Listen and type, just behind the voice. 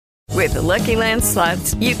With the Lucky Land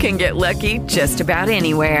Slots, you can get lucky just about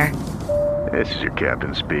anywhere. This is your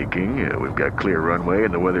captain speaking. We've got clear runway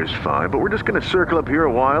and the weather's fine, but we're just going to circle up here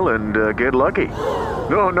a while and get lucky.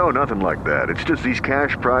 No, nothing like that. It's just these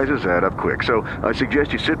cash prizes add up quick. So I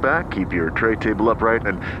suggest you sit back, keep your tray table upright,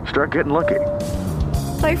 and start getting lucky.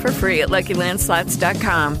 Play for free at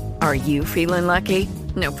LuckyLandSlots.com. Are you feeling lucky?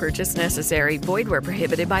 No purchase necessary. Void where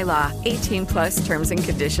prohibited by law. 18 plus terms and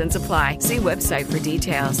conditions apply. See website for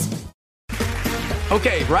details.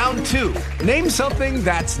 Okay, round two. Name something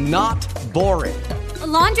that's not boring. A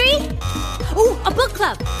laundry? Ooh, a book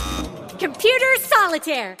club. Computer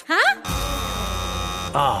solitaire, huh?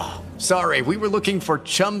 Ah, sorry, we were looking for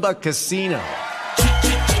Chumba Casino.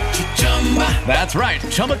 That's right,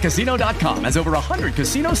 ChumbaCasino.com has over 100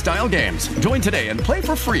 casino-style games. Join today and play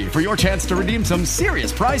for free for your chance to redeem some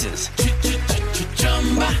serious prizes.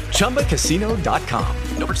 ChumbaCasino.com.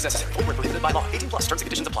 No purchase necessary. Void where prohibited by law. 18 plus terms and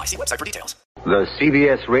conditions apply. See website for details. The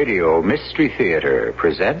CBS Radio Mystery Theater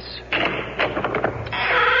presents...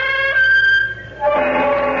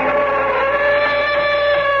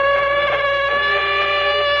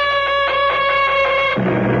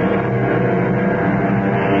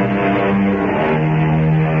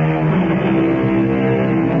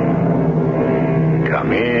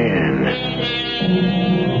 Come in.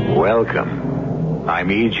 Welcome.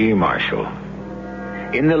 I'm E.G. Marshall.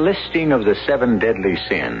 In the listing of the 7 deadly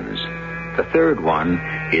sins, the third one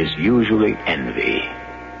is usually envy.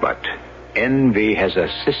 But envy has a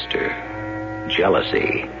sister,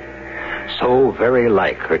 jealousy, so very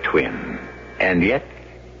like her twin, and yet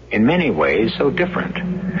in many ways so different.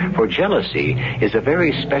 For jealousy is a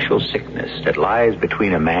very special sickness that lies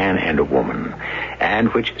between a man and a woman,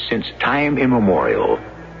 and which since time immemorial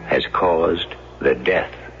has caused the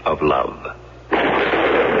death of love.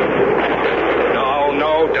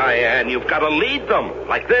 No, Diane, you've got to lead them,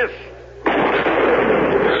 like this.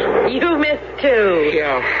 You missed too.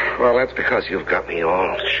 Yeah, well, that's because you've got me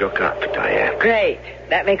all shook up, Diane. Great.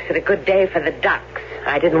 That makes it a good day for the ducks.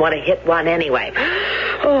 I didn't want to hit one anyway.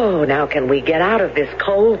 Oh, now can we get out of this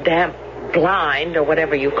cold, damp blind, or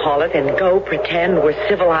whatever you call it, and go pretend we're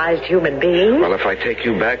civilized human beings? Well, if I take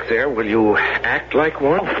you back there, will you act like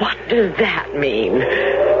one? What does that mean?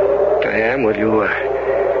 Diane, will you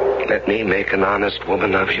let me make an honest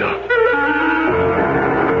woman of you?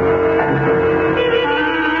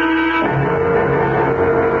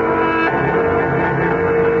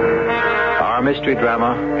 Our mystery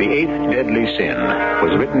drama, The Eighth Deadly Sin,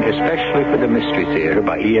 was written especially for the Mystery Theater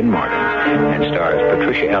by Ian Martin and stars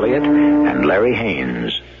Patricia Elliott and Larry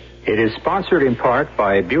Haynes. It is sponsored in part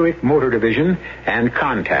by Buick Motor Division and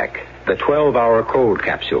Contact, the 12-hour cold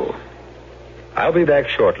capsule. I'll be back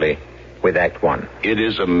shortly with Act One. It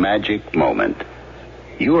is a magic moment.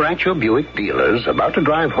 You are at your Buick dealers, about to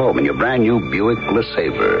drive home in your brand new Buick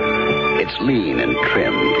LeSabre. It's lean and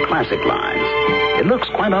trimmed, classic lines. It looks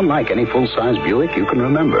quite unlike any full-size Buick you can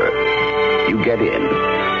remember. You get in.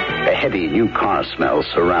 A heady new car smell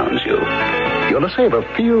surrounds you. Your LeSabre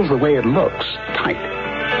feels the way it looks,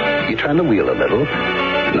 tight. You turn the wheel a little.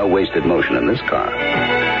 No wasted motion in this car.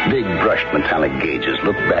 Big brushed metallic gauges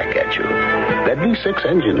look back at you. That V6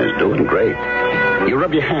 engine is doing great. You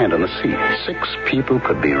rub your hand on the seat. 6 people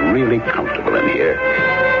could be really comfortable in here.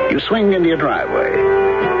 You swing into your driveway.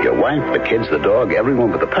 Your wife, the kids, the dog,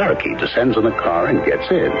 everyone but the parakeet descends in the car and gets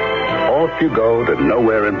in. Off you go to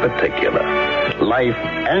nowhere in particular. Life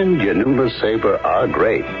and your new LeSabre are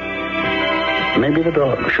great. Maybe the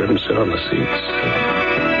dog shouldn't sit on the seats.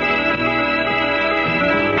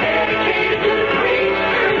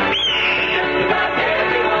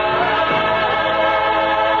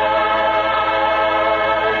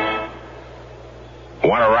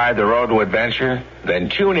 Want to ride the road to adventure? Then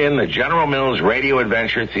tune in the General Mills Radio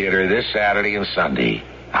Adventure Theater this Saturday and Sunday.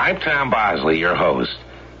 I'm Tom Bosley, your host.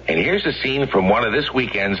 And here's a scene from one of this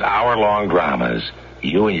weekend's hour-long dramas.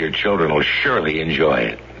 You and your children will surely enjoy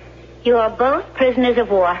it. You are both prisoners of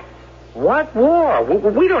war. What war?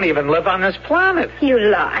 We don't even live on this planet. You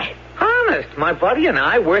lie. Honest, my buddy and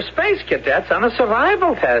I were space cadets on a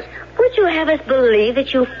survival test. Would you have us believe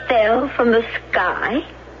that you fell from the sky?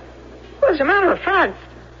 Well, as a matter of fact,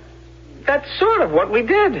 that's sort of what we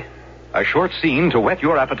did. A short scene to whet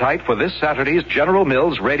your appetite for this Saturday's General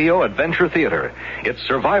Mills Radio Adventure Theater. It's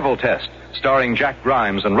Survival Test, starring Jack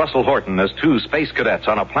Grimes and Russell Horton as 2 space cadets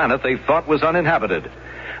on a planet they thought was uninhabited.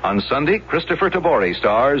 On Sunday, Christopher Tabori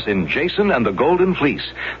stars in Jason and the Golden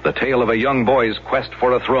Fleece, the tale of a young boy's quest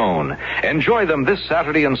for a throne. Enjoy them this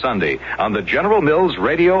Saturday and Sunday on the General Mills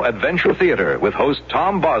Radio Adventure Theater with host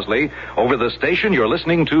Tom Bosley over the station you're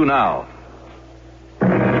listening to now.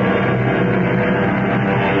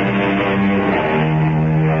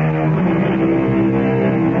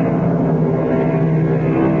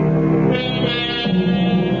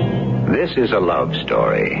 This is a love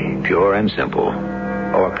story, pure and simple.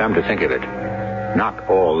 Or come to think of it, not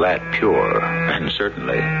all that pure, and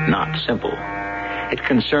certainly not simple. It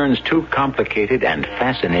concerns two complicated and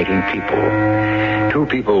fascinating people. Two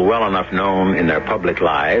people well enough known in their public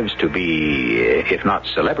lives to be, if not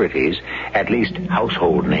celebrities, at least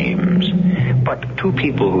household names. But two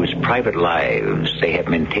people whose private lives they have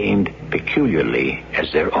maintained peculiarly as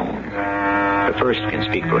their own. The first can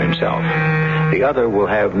speak for himself. The other will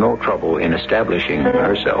have no trouble in establishing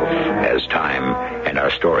herself as time and our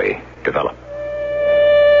story develop.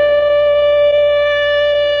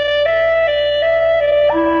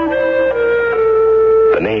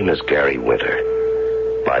 The name is Gary Winter.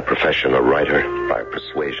 By profession a writer, by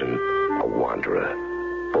persuasion a wanderer,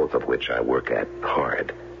 both of which I work at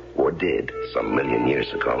hard, or did some million years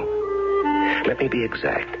ago. Let me be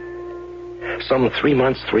exact. Some 3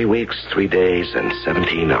 months, 3 weeks, 3 days, and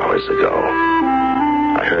 17 hours ago,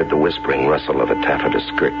 I heard the whispering rustle of a taffeta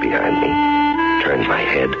skirt behind me, turned my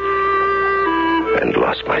head, and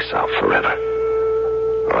lost myself forever.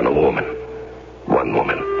 On a woman. One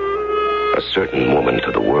woman. A certain woman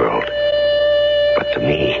to the world. But to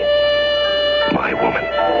me, my woman.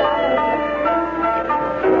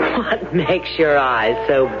 What makes your eyes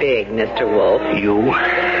so big, Mr. Wolf? You?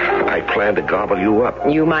 I plan to gobble you up.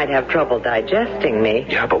 You might have trouble digesting me.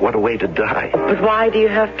 Yeah, but what a way to die. But why do you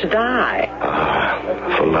have to die?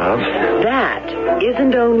 For love? That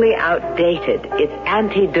isn't only outdated, it's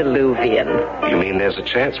antediluvian. You mean there's a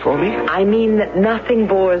chance for me? I mean that nothing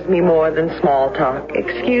bores me more than small talk.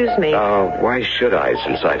 Excuse me. Why should I,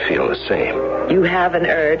 since I feel the same? You have an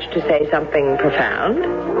urge to say something profound?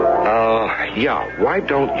 Yeah. Why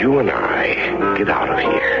don't you and I get out of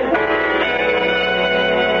here?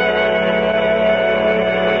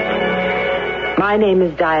 My name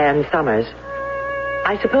is Diane Summers.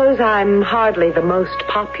 I suppose I'm hardly the most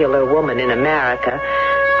popular woman in America,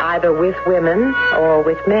 either with women or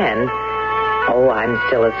with men. Oh, I'm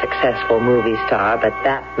still a successful movie star, but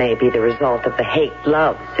that may be the result of the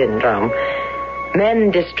hate-love syndrome.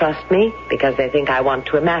 Men distrust me because they think I want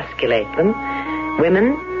to emasculate them.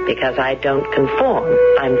 Women, because I don't conform.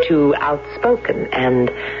 I'm too outspoken, and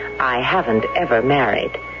I haven't ever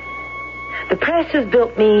married. The press has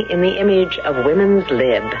built me in the image of women's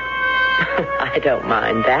lib. I don't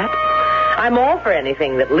mind that. I'm all for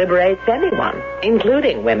anything that liberates anyone,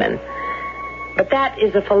 including women. But that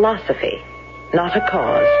is a philosophy, not a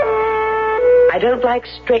cause. I don't like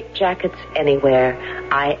straitjackets anywhere.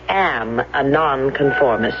 I am a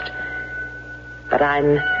nonconformist. But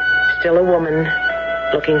I'm still a woman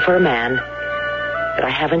looking for a man that I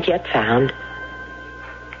haven't yet found.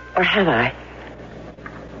 Or have I?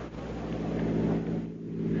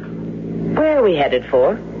 Where are we headed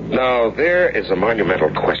for? Now, there is a monumental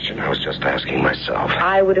question I was just asking myself.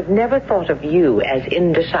 I would have never thought of you as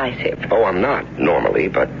indecisive. Oh, I'm not, normally,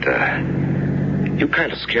 but, you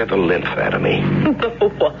kind of scare the lymph out of me. The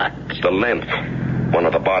what? The lymph. One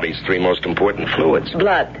of the body's 3 most important fluids.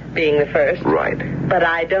 Blood being the first. Right. But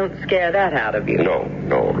I don't scare that out of you.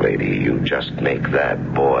 No, lady. You just make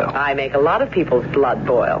that boil. I make a lot of people's blood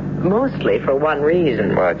boil. Mostly for one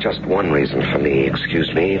reason. Just one reason for me.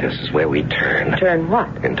 Excuse me. This is where we turn. Turn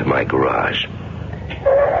what? Into my garage.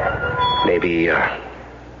 Maybe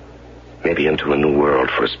into a new world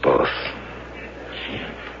for us both.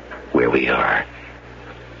 Where we are.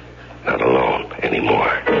 Not alone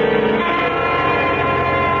anymore.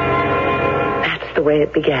 The way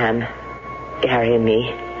it began, Gary and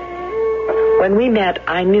me. When we met,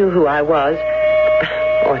 I knew who I was,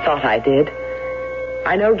 or thought I did.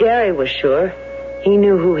 I know Gary was sure. He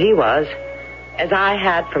knew who he was, as I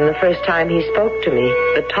had from the first time he spoke to me,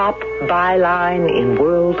 the top byline in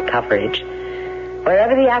world coverage.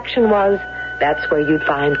 Wherever the action was, that's where you'd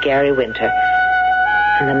find Gary Winter.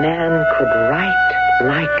 And the man could write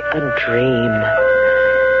like a dream.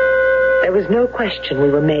 There was no question we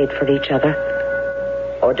were made for each other.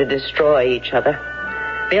 Or to destroy each other.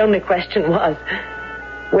 The only question was,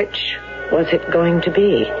 which was it going to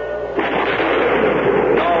be?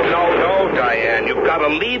 No, Diane. You've got to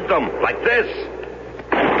lead them like this.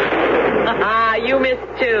 You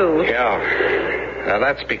missed too. Yeah. Now,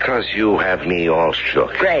 that's because you have me all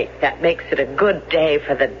shook. Great. That makes it a good day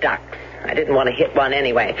for the ducks. I didn't want to hit one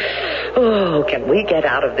anyway. Oh, can we get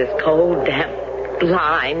out of this cold, damp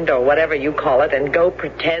blind, or whatever you call it, and go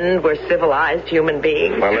pretend we're civilized human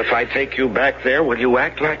beings? Well, if I take you back there, will you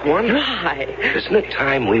act like one? Why? Isn't it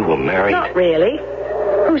time we were married? Not really.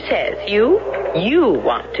 Who says? You? You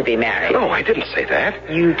want to be married. No, I didn't say that.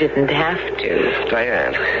 You didn't have to.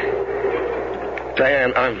 Diane,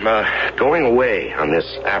 Diane, I'm going away on this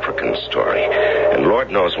African story. And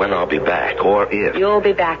Lord knows when I'll be back, or if. You'll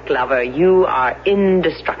be back, lover. You are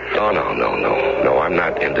indestructible. Oh, no, I'm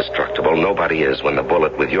not indestructible. Nobody is when the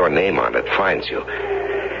bullet with your name on it finds you.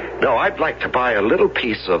 No, I'd like to buy a little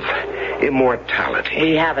piece of immortality.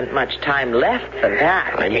 We haven't much time left for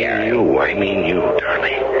that, I mean you,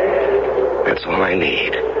 darling. That's all I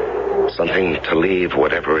need. Something to leave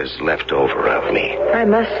whatever is left over of me. I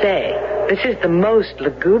must say, this is the most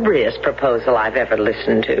lugubrious proposal I've ever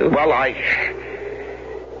listened to. Well,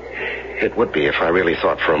 it would be if I really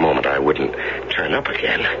thought for a moment I wouldn't turn up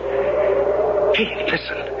again. Hey,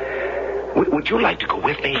 listen. Would you like to go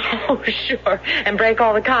with me? Oh, sure. And break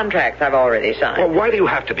all the contracts I've already signed. Well, why do you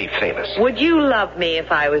have to be famous? Would you love me if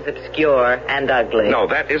I was obscure and ugly? No,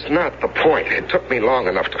 that is not the point. It took me long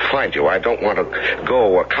enough to find you. I don't want to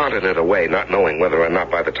go a continent away not knowing whether or not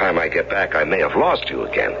by the time I get back I may have lost you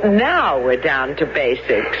again. Now we're down to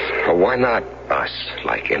basics. Well, why not us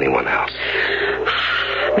like anyone else?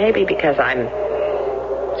 Maybe because I'm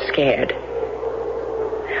scared.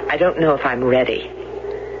 I don't know if I'm ready.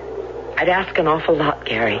 I'd ask an awful lot,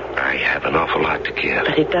 Gary. I have an awful lot to give.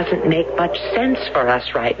 But it doesn't make much sense for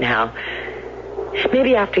us right now.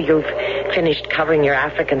 Maybe after you've finished covering your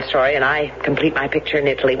African story and I complete my picture in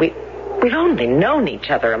Italy, we've only known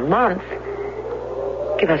each other a month.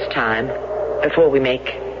 Give us time before we make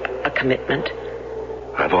a commitment.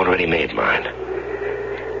 I've already made mine.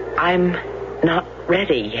 I'm not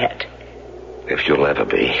ready yet. If you'll ever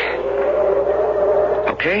be.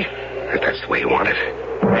 Okay? If that's the way you want it.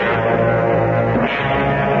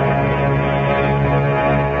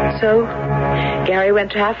 So, Gary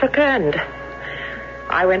went to Africa and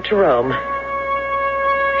I went to Rome.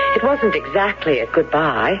 It wasn't exactly a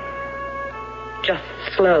goodbye, just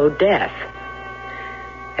slow death.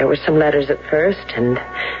 There were some letters at first, and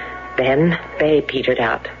then they petered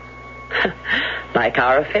out. Like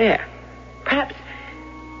our affair. Perhaps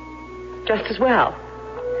just as well.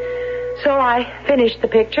 So I finished the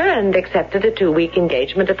picture and accepted a 2-week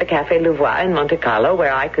engagement at the Café Louvois in Monte Carlo,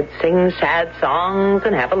 where I could sing sad songs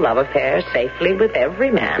and have a love affair safely with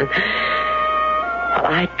every man. Well,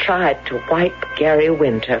 I tried to wipe Gary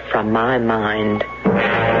Winter from my mind.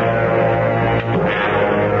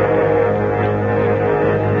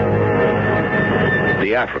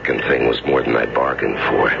 The African thing was more than I bargained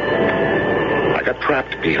for. I got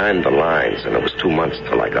trapped behind the lines, and it was 2 months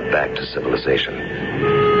till I got back to civilization.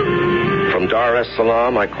 From Dar es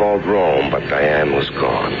Salaam, I called Rome, but Diane was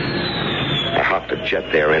gone. I hopped a jet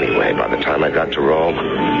there anyway. By the time I got to Rome,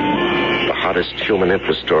 the hottest human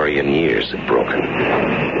interest story in years had broken.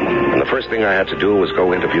 And the first thing I had to do was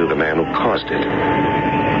go interview the man who caused it.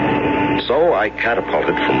 So I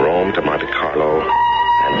catapulted from Rome to Monte Carlo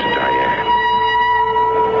and to Diane.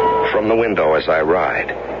 From the window as I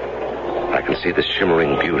ride, I can see the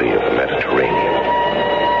shimmering beauty of the Mediterranean.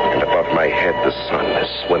 And above my head, the sun is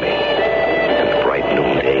swimming in the bright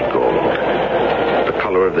noonday gold. The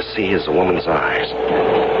color of the sea is a woman's eyes,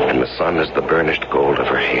 and the sun is the burnished gold of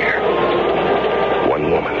her hair.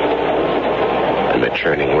 One woman, and the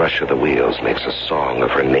churning rush of the wheels makes a song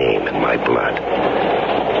of her name in my blood.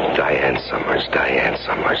 Diane Summers, Diane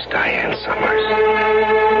Summers, Diane Summers.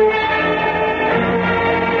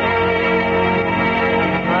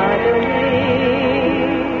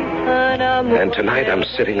 And tonight I'm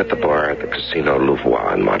sitting at the bar at the Casino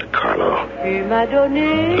Louvois in Monte Carlo,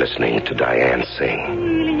 listening to Diane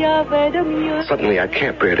sing. Suddenly I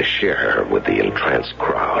can't bear to share her with the entranced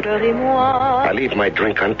crowd. I leave my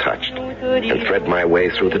drink untouched and thread my way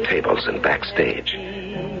through the tables and backstage.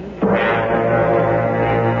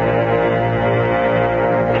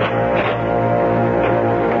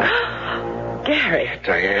 Gary.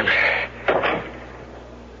 Diane.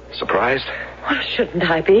 Surprised? Well, shouldn't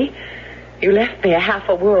I be? You left me a half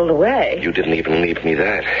a world away. You didn't even leave me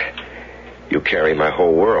that. You carry my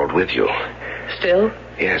whole world with you. Still?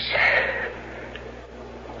 Yes.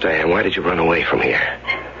 Diane, why did you run away from here?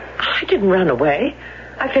 I didn't run away.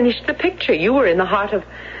 I finished the picture. You were in the heart of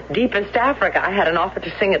deepest Africa. I had an offer to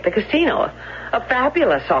sing at the casino. A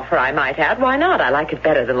fabulous offer, I might add. Why not? I like it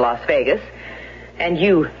better than Las Vegas. And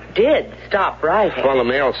you did stop writing. Well, the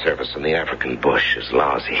mail service in the African bush is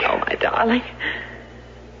lousy. Oh, my darling.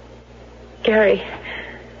 Gary,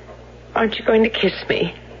 aren't you going to kiss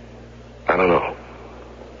me? I don't know.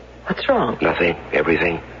 What's wrong? Nothing.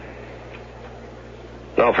 Everything.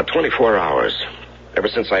 No, for 24 hours. Ever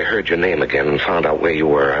since I heard your name again and found out where you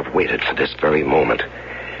were, I've waited for this very moment.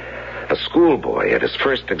 A schoolboy at his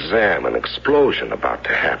first exam, an explosion about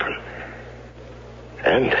to happen.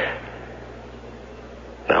 And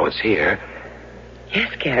now it's here.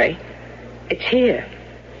 Yes, Gary. It's here.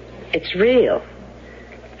 It's real.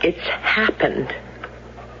 It's happened.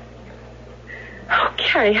 Oh,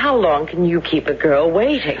 Gary, how long can you keep a girl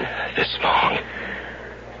waiting? This long.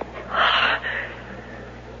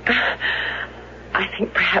 I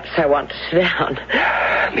think perhaps I want to sit down.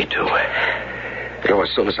 Me too. You know, as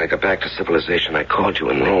soon as I got back to civilization, I called you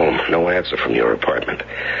in Rome. No answer from your apartment.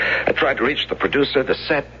 I tried to reach the producer, the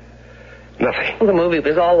set. Nothing. Well, the movie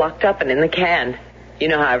was all locked up and in the can. You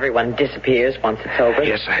know how everyone disappears once it's over?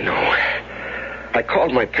 Yes, I know. I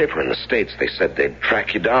called my paper in the States. They said they'd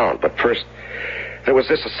track you down. But first, there was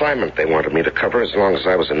this assignment they wanted me to cover as long as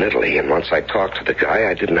I was in Italy. And once I talked to the guy,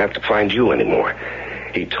 I didn't have to find you anymore.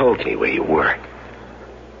 He told me where you were.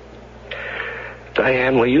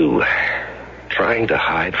 Diane, were you trying to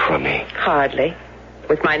hide from me? Hardly.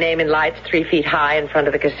 With my name in lights 3 feet high in front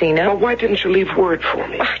of the casino. Well, why didn't you leave word for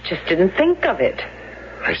me? I just didn't think of it.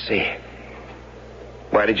 I see.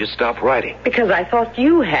 Why did you stop writing? Because I thought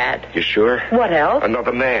you had. You sure? What else?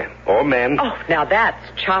 Another man. Or men. Oh, now that's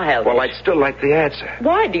childish. Well, I'd still like the answer.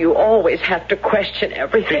 Why do you always have to question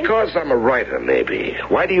everything? Because I'm a writer, maybe.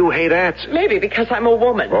 Why do you hate answers? Maybe because I'm a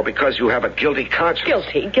woman. Or because you have a guilty conscience.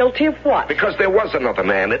 Guilty? Guilty of what? Because there was another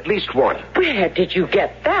man, at least one. Where did you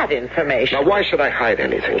get that information? Now, why should I hide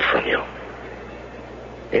anything from you?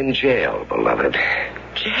 In jail, beloved.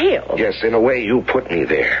 Jail? Yes, in a way, you put me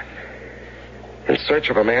there. In search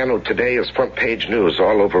of a man who today is front-page news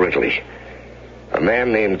all over Italy. A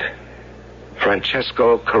man named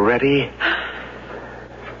Francesco Coretti.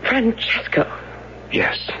 Francesco?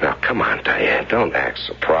 Yes. Now, come on, Diane. Don't act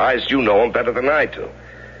surprised. You know him better than I do.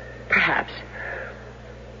 Perhaps.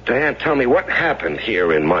 Diane, tell me, what happened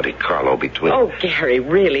here in Monte Carlo between... Oh, Gary,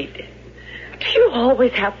 really? Do you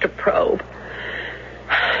always have to probe?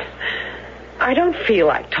 I don't feel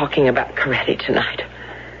like talking about Coretti tonight.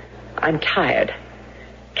 I'm tired.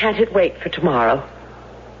 Can't it wait for tomorrow?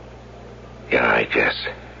 Yeah, I guess.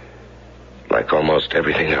 Like almost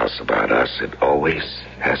everything else about us, it always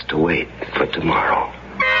has to wait for tomorrow.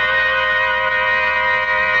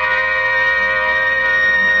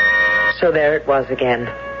 So there it was again.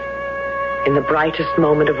 In the brightest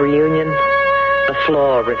moment of reunion, the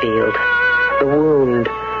flaw revealed, the wound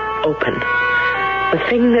open. The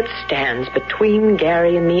thing that stands between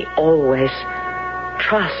Gary and me always.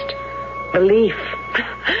 Trust. Belief,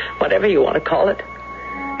 whatever you want to call it,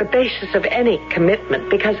 the basis of any commitment,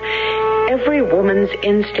 because every woman's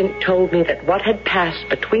instinct told me that what had passed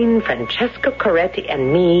between Francesco Coretti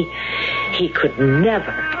and me, he could never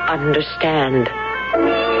understand.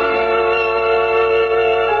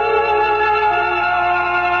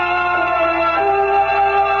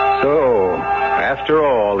 So, after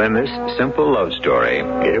all, in this simple love story,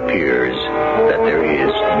 it appears that there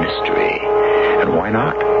is mystery. And why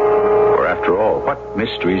not? After all, what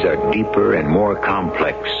mysteries are deeper and more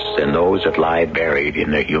complex than those that lie buried in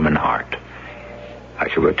the human heart? I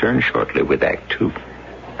shall return shortly with Act 2.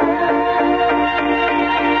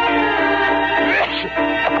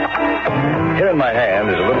 Here in my hand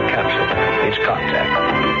is a little capsule. It's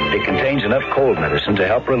Contact. It contains enough cold medicine to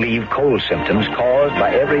help relieve cold symptoms caused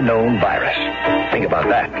by every known virus. Think about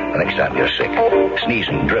that the next time you're sick.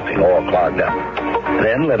 Sneezing, dripping, all clogged up.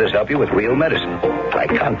 Then let us help you with real medicine, like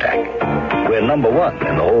Contact. We're number one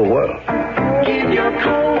in the whole world. Give your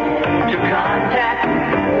cold to Contact.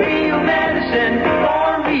 Real medicine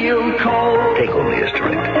for real cold. Take only as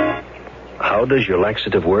directed. How does your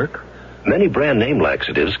laxative work? Many brand name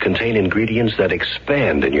laxatives contain ingredients that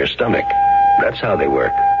expand in your stomach. That's how they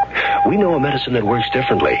work. We know a medicine that works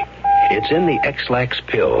differently. It's in the X-Lax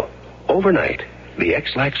pill. Overnight, the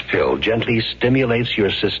X-Lax pill gently stimulates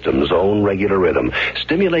your system's own regular rhythm.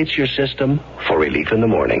 Stimulates your system for relief in the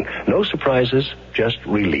morning. No surprises, just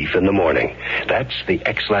relief in the morning. That's the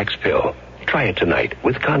X-Lax pill. Try it tonight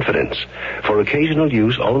with confidence. For occasional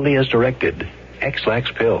use only as directed.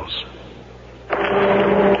 X-Lax pills.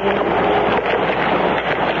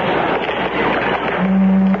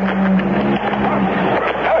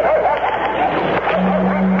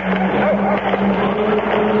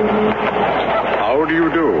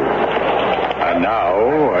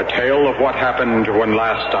 What happened when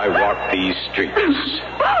last I walked these streets?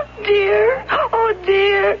 Oh, dear. Oh,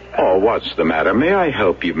 dear. Oh, what's the matter? May I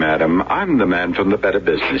help you, madam? I'm the man from the Better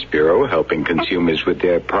Business Bureau, helping consumers with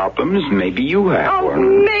their problems. Maybe you have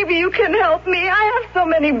one. Maybe you can help me. I have so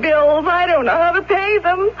many bills. I don't know how to pay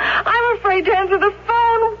them. I'm afraid to answer the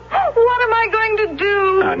phone. What am I going to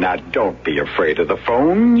do? Now, don't be afraid of the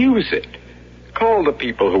phone. Use it. Call the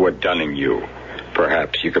people who are dunning you.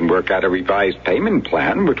 Perhaps you can work out a revised payment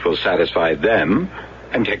plan which will satisfy them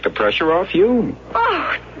and take the pressure off you.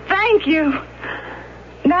 Oh, thank you.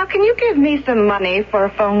 Now, can you give me some money for a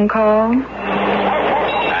phone call? And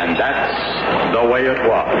that's the way it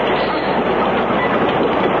was.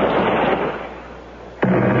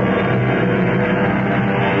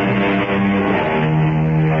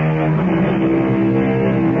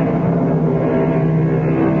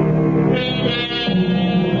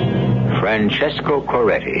 Francesco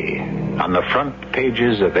Coretti, on the front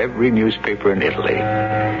pages of every newspaper in Italy.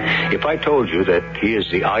 If I told you that he is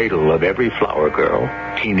the idol of every flower girl,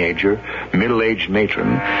 teenager, middle-aged matron,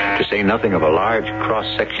 to say nothing of a large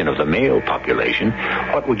cross-section of the male population,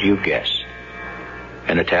 what would you guess?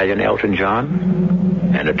 An Italian Elton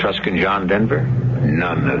John? An Etruscan John Denver?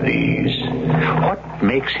 None of these. What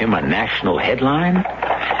makes him a national headline?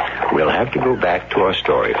 We'll have to go back to our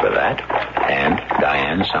story for that, and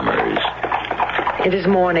Diane Summers. It is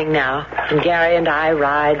morning now, and Gary and I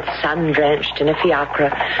ride sun-drenched in a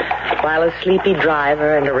fiacre, while a sleepy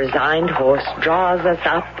driver and a resigned horse draws us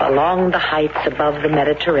up along the heights above the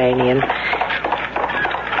Mediterranean.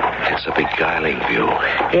 It's a beguiling view.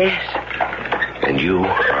 Yes. And you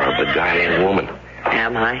are a beguiling woman.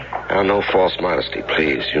 Am I? Now, no false modesty,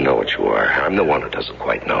 please. You know what you are. I'm the one who doesn't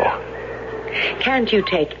quite know. Can't you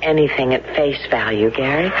take anything at face value,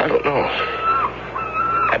 Gary? I don't know.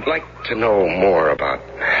 I'd like to know more about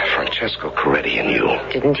Francesco Coretti and you.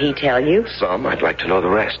 Didn't he tell you? Some. I'd like to know the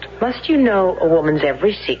rest. Must you know a woman's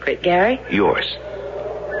every secret, Gary? Yours.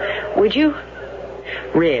 Would you?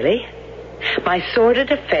 Really? My sordid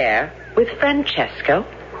affair with Francesco?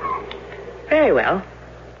 Very well.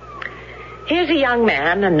 Here's a young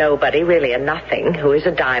man, a nobody, really a nothing, who is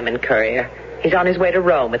a diamond courier. He's on his way to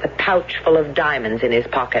Rome with a pouch full of diamonds in his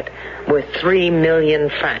pocket, worth 3 million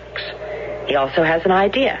francs. He also has an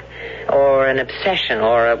idea, or an obsession,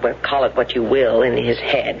 or call it what you will, in his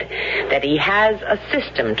head, that he has a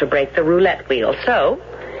system to break the roulette wheel. So,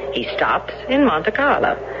 he stops in Monte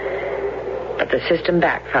Carlo. But the system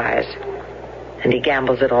backfires, and he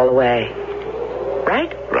gambles it all away.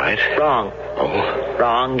 Right? Right. Wrong. Oh.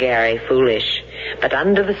 Wrong, Gary. Foolish. But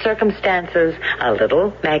under the circumstances, a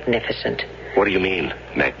little magnificent. What do you mean,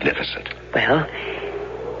 magnificent? Well,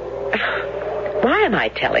 why am I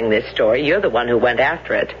telling this story? You're the one who went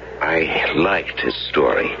after it. I liked his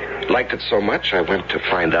story. Liked it so much, I went to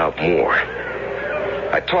find out more.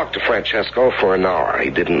 I talked to Francesco for an hour. He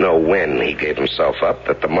didn't know when he gave himself up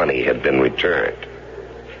that the money had been returned.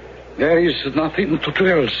 There is nothing to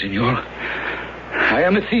tell, Signor. I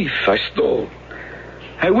am a thief. I stole.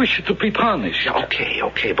 I wish to be punished.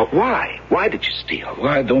 Okay, but why? Why did you steal?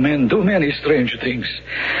 Why do men do many strange things?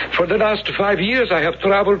 For the last 5 years, I have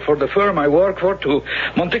traveled for the firm I work for to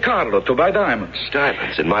Monte Carlo to buy diamonds.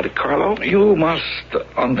 Diamonds in Monte Carlo? You must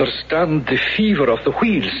understand the fever of the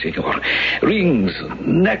wheel, Signor. Rings,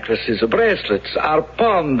 necklaces, bracelets are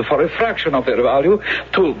pawned for a fraction of their value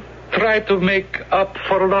to try to make up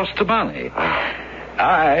for lost money.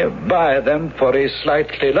 I buy them for a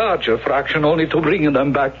slightly larger fraction, only to bring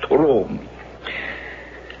them back to Rome.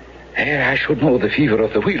 I should know the fever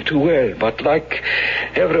of the wheel too well, but like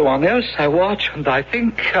everyone else, I watch and I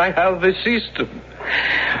think I have a system.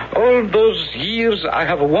 All those years I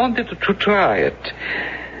have wanted to try it.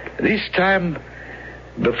 This time,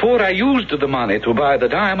 before I used the money to buy the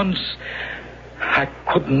diamonds, I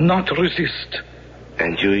could not resist.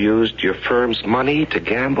 And you used your firm's money to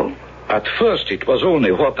gamble? At first, it was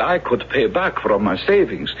only what I could pay back from my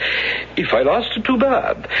savings. If I lost, too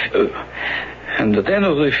bad. And then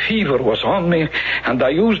the fever was on me, and I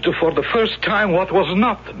used for the first time what was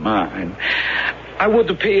not mine. I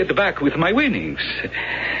would pay it back with my winnings.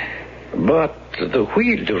 But the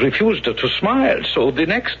wheel refused to smile, so the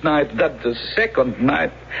next night, the second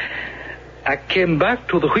night, I came back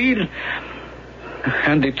to the wheel,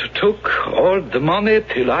 and it took all the money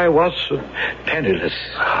till I was penniless.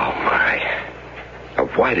 Oh, my. Now,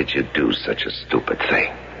 why did you do such a stupid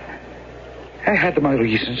thing? I had my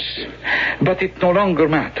reasons, but it no longer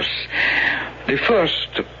matters. The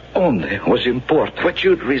first only was important. But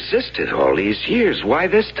you'd resisted all these years. Why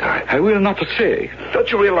this time? I will not say.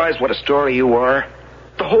 Don't you realize what a story you are?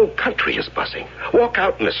 The whole country is buzzing. Walk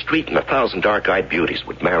out in the street and 1,000 dark-eyed beauties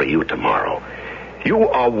would marry you tomorrow. You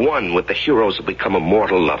are one with the heroes who become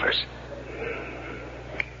immortal lovers.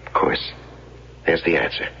 Of course, there's the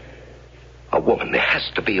answer. A woman. There has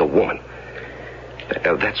to be a woman.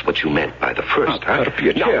 That's what you meant by the first, huh?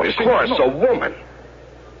 No, of course, a woman.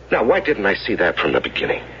 Now, why didn't I see that from the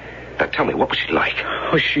beginning? Now, tell me, what was she like?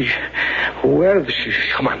 Oh,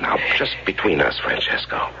 Come on now, just between us,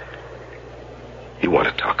 Francesco. You want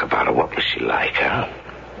to talk about her? What was she like, huh?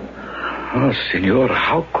 Oh, Signor,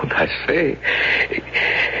 how could I say?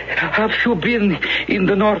 Have you been in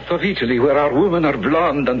the north of Italy where our women are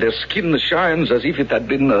blonde and their skin shines as if it had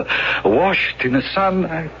been washed in the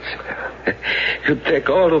sunlight? You take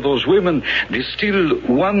all of those women, distill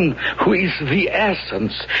one who is the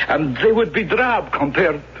essence, and they would be drab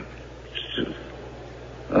compared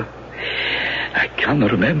to... I can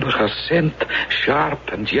remember her scent,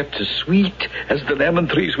 sharp and yet sweet as the lemon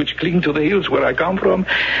trees which cling to the hills where I come from.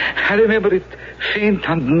 I remember it faint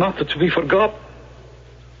and not to be forgot.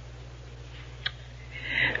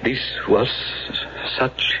 This was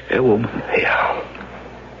such a woman. Yeah,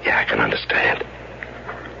 I can understand.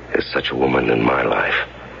 There's such a woman in my life.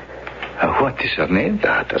 What is her name?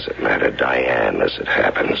 That doesn't matter, Diane, as it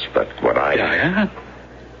happens, but what I... Diane?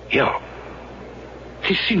 Yeah.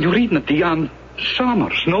 The Signorina Diane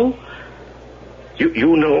Summers, no?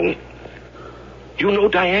 You know... You know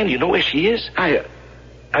Diane? You know where she is? I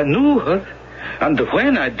knew her. And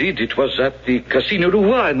when I did, it was at the Casino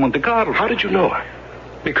Roi in Monte Carlo. How did you know her?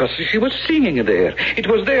 Because she was singing there. It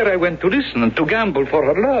was there I went to listen and to gamble for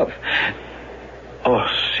her love. Oh,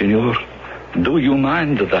 Signor, do you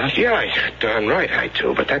mind that? Yeah, you're darn right I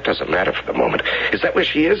do, but that doesn't matter for the moment. Is that where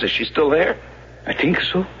she is? Is she still there? I think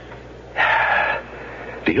so.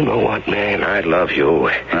 Do you know what, man? I love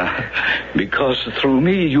you. Because through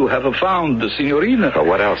me you have found the Signorina. Oh,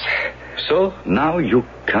 what else? So now you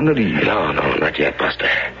can leave. No, not yet, Buster.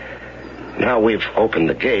 Now we've opened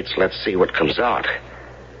the gates, let's see what comes out.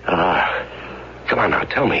 Come on now,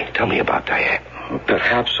 tell me about Diane.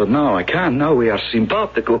 Perhaps now I can. Now we are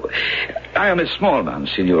simpatico. I am a small man,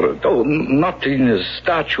 Signor. Oh, not in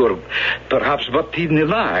stature, perhaps, but in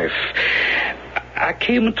life. I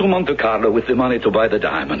came to Monte Carlo with the money to buy the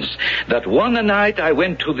diamonds. That one night I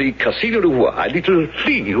went to the Casino Roi, a little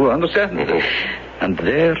thing, you understand? Mm-hmm. And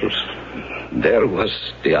there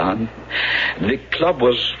was Diane. The club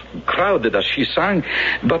was crowded as she sang,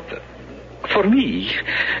 but for me...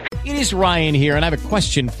 It is Ryan here, and I have a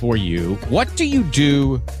question for you. What do you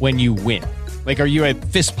do when you win? Like, are you a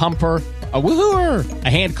fist pumper, a woohooer, a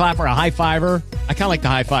hand clapper, a high fiver? I kind of like the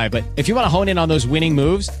high five, but if you want to hone in on those winning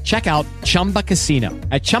moves, check out Chumba Casino.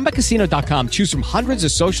 At ChumbaCasino.com, choose from hundreds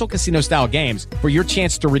of social casino-style games for your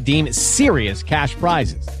chance to redeem serious cash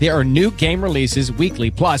prizes. There are new game releases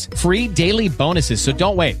weekly, plus free daily bonuses, so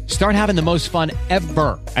don't wait. Start having the most fun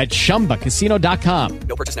ever at ChumbaCasino.com.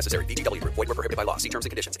 No purchase necessary. VGW. Void where prohibited by law. See terms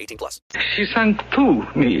and conditions. 18+. She sang to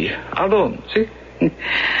me, alone, see?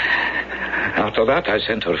 After that, I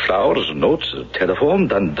sent her flowers, notes,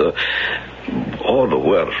 telephoned, and all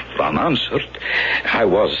were unanswered. I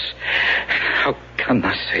was... How can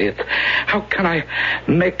I say it? How can I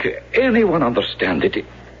make anyone understand it?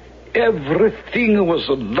 Everything was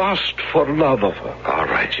lost for love of her. All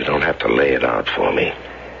right, you don't have to lay it out for me.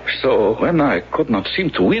 So when I could not seem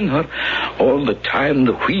to win her, all the time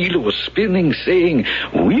the wheel was spinning, saying,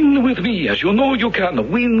 win with me, as you know you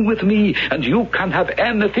can, win with me, and you can have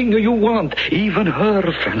anything you want, even her,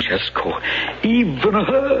 Francesco, even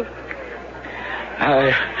her.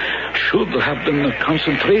 I should have been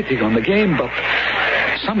concentrating on the game, but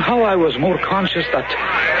somehow I was more conscious that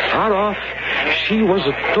far off she was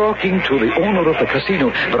talking to the owner of the casino,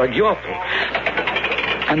 Bragiotto.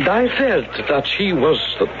 And I felt that she was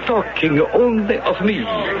talking only of me.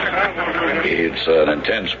 It's an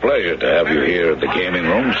intense pleasure to have you here at the gaming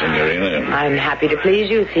room, Signorina. I'm happy to please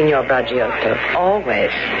you, Signor Bragiotto.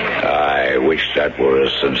 Always. I wish that were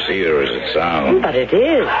as sincere as it sounds. But it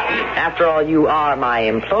is. After all, you are my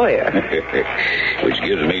employer. Which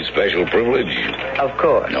gives me special privilege. Of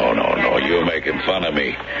course. No. You're making fun of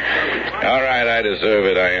me. All right, I deserve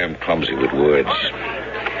it. I am clumsy with words.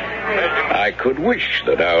 I could wish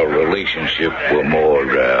that our relationship were more,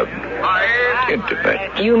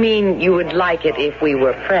 intimate. You mean you would like it if we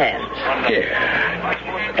were friends?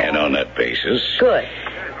 Yeah. And on that basis... Good.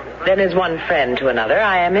 Then as one friend to another,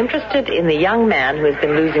 I am interested in the young man who has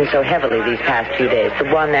been losing so heavily these past few days. The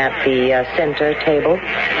one at the center table.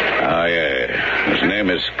 Ah, yeah. His name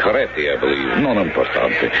is Coretti, I believe. Non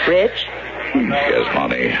importante. Rich? He has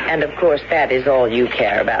money. And, of course, that is all you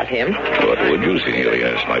care about him. What would you, Signorina?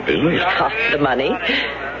 It's my business. The money.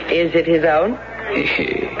 Is it his own?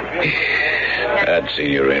 That,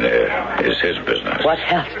 Signorina, is his business. What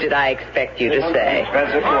else did I expect you to say?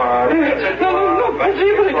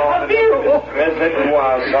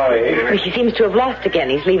 Sorry. He seems to have lost again.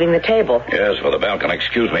 He's leaving the table. Yes, for the balcony.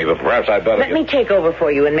 Excuse me, but perhaps I'd better... Let me take over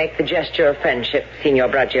for you and make the gesture of friendship, Signor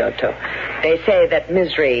Bragiotto. They say that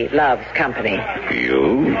misery loves company.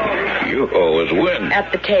 You always win.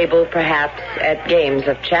 At the table, perhaps, at games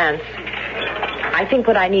of chance. I think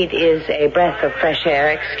what I need is a breath of fresh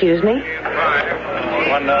air. Excuse me?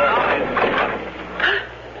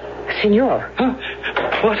 Senor. Huh?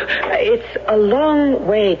 What? It's a long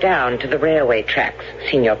way down to the railway tracks,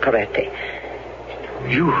 Signor Coretti.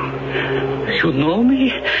 You know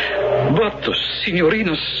me? But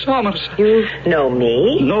Signorina Summers. You know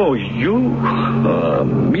me? No, you.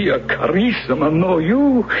 Mia Carissima, no,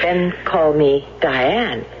 you. Then call me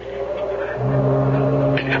Diane.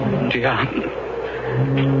 Diane.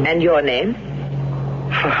 And your name?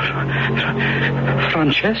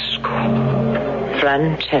 Francesco.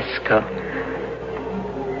 Francesco.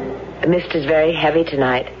 The mist is very heavy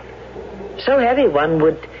tonight. So heavy one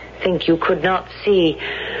would think you could not see.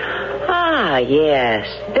 Ah, yes.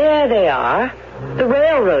 There they are. The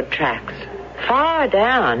railroad tracks. Far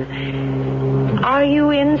down. Are you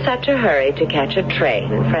in such a hurry to catch a train,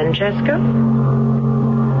 Francesco?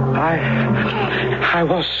 I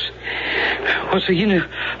was in a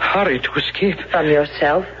hurry to escape. From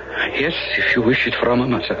yourself? Yes, if you wish it from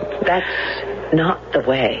myself. That's not the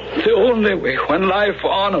way. The only way. When life,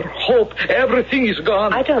 honor, hope, everything is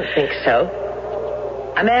gone. I don't think so.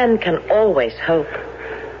 A man can always hope.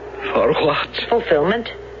 For what?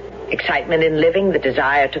 Fulfillment. Excitement in living, the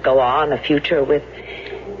desire to go on, a future with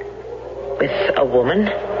a woman.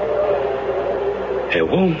 A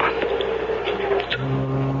woman?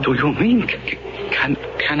 Do you mean... Can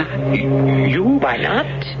I... You? Why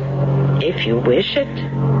not? If you wish it.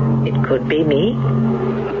 It could be me.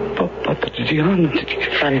 But Diane...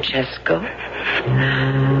 Francesco.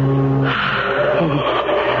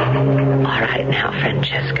 All right now,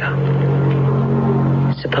 Francesco.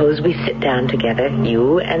 Suppose we sit down together,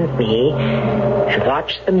 you and me, and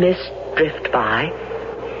watch the mist drift by,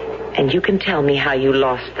 and you can tell me how you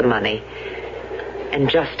lost the money, and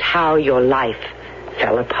just how your life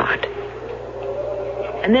fell apart.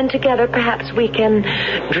 And then together, perhaps we can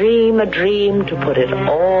dream a dream to put it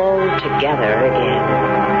all together again.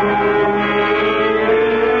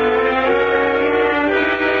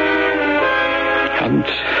 And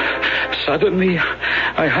suddenly,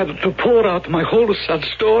 I had to pour out my whole sad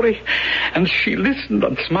story, and she listened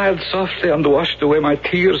and smiled softly and washed away my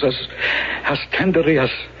tears as tenderly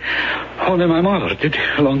as only my mother did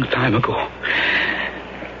a long time ago.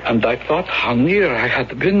 And I thought how near I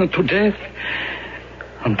had been to death,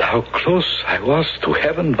 and how close I was to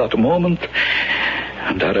heaven that moment.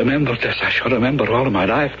 And I remembered, as I shall remember all my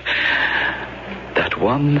life, that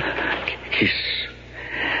one kiss.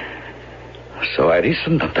 So I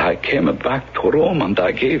listened, and I came back to Rome, and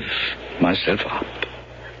I gave myself up.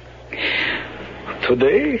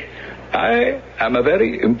 Today, I am a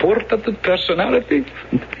very important personality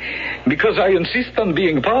because I insist on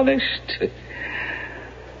being polished.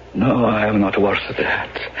 No, I am not worth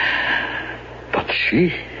that. But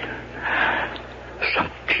she,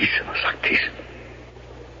 Santissima, Santissima.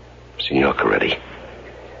 Signor Coretti,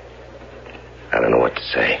 I don't know what to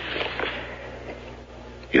say.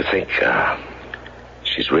 You think,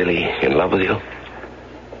 she's really in love with you?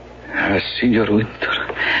 Signor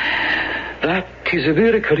Winter, that is a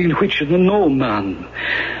miracle in which no man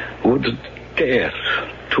would dare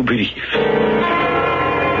to believe.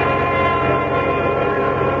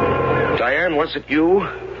 Diane, was it you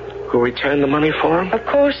who returned the money for him? Of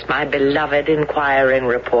course, my beloved inquiring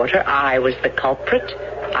reporter. I was the culprit.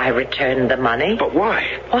 I returned the money. But why?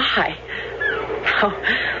 Why? Oh,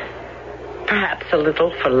 perhaps a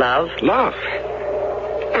little for love. Love?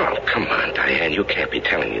 Oh, come on, Diane. You can't be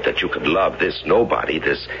telling me that you could love this nobody,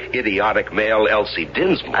 this idiotic male Elsie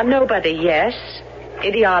Dinsmore. A nobody, yes.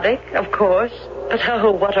 Idiotic, of course. But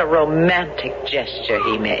oh, what a romantic gesture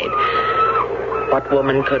he made. What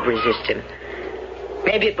woman could resist him?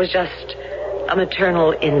 Maybe it was just a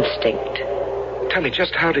maternal instinct. Tell me,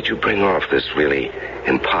 just how did you bring off this really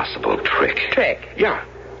impossible trick? Trick? Yeah.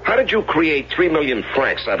 How did you create 3 million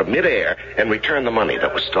francs out of midair and return the money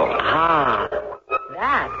that was stolen? Ah,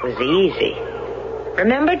 that was easy.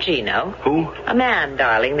 Remember Gino? Who? A man,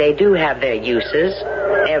 darling. They do have their uses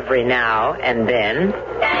every now and then.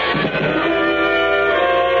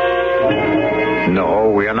 No,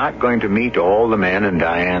 we are not going to meet all the men in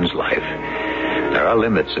Diane's life. There are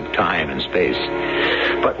limits of time and space.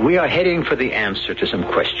 But we are heading for the answer to some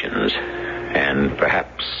questions. And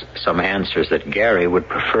perhaps some answers that Gary would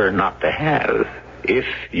prefer not to have. If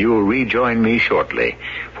you'll rejoin me shortly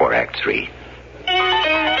for Act 3.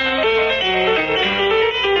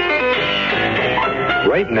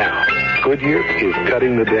 Right now, Goodyear is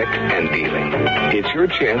cutting the deck and dealing. It's your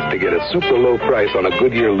chance to get a super low price on a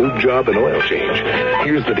Goodyear lube job and oil change.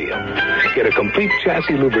 Here's the deal. Get a complete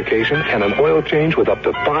chassis lubrication and an oil change with up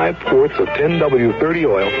to 5 quarts of 10W30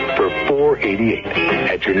 oil for $4.88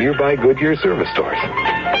 at your nearby Goodyear service stores.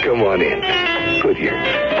 Come on in. Goodyear.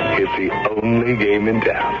 It's the only game in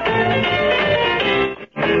town.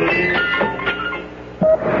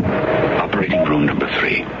 Operating room number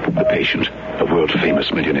 3. The patient, a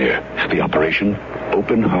world-famous millionaire. The operation,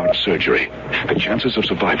 open heart surgery. The chances of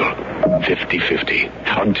survival, 50-50.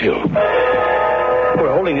 Until...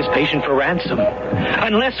 We're holding this patient for ransom.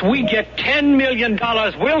 Unless we get $10 million,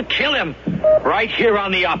 we'll kill him. Right here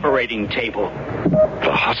on the operating table.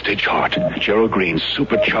 The Hostage Heart, Gerald Green's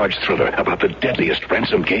supercharged thriller about the deadliest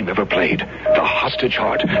ransom game ever played. The Hostage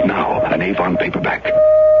Heart, now an Avon paperback.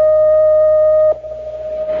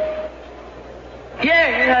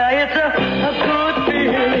 Yeah, it's a good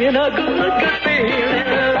feeling, a good feeling.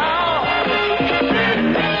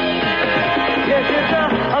 Yes, it's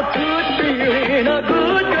a good feeling, a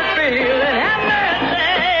good feeling. Have mercy.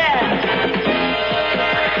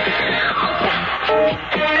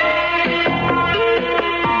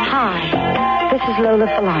 Hi, this is Lola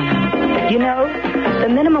Falana. You know, the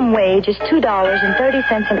minimum wage is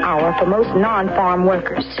 $2.30 an hour for most non-farm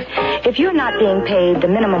workers. If you're not being paid the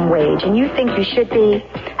minimum wage and you think you should be,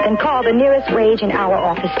 then call the nearest wage in our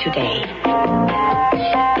office today.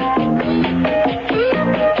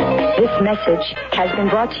 This message has been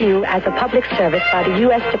brought to you as a public service by the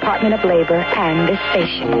U.S. Department of Labor and this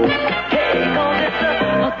station.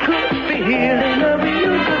 A good feeling, a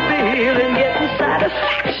real good feeling, getting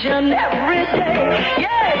satisfaction every day.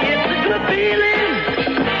 Yeah, it's a good feeling.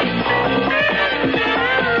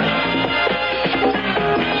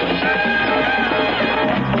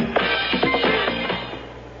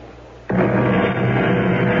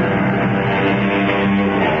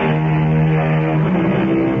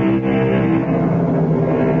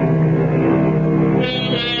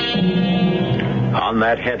 On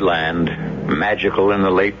that headland, magical in the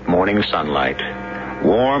late morning sunlight,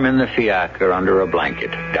 warm in the fiacre under a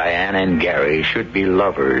blanket, Diane and Gary should be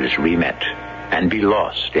lovers remet and be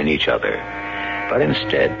lost in each other. But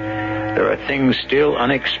instead, there are things still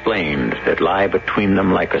unexplained that lie between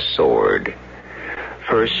them like a sword.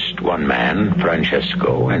 First one man,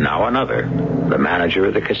 Francesco, and now another, the manager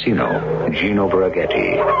of the casino, Gino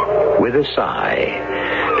Braghetti. With a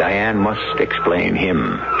sigh, Diane must explain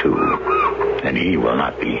him, too. And he will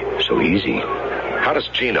not be so easy. How does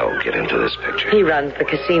Gino get into this picture? He runs the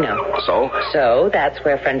casino. So? So that's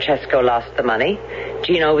where Francesco lost the money.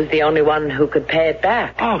 Gino was the only one who could pay it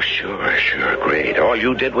back. Oh, sure, great. All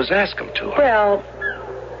you did was ask him to. Well,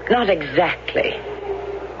 not exactly.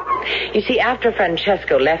 You see, after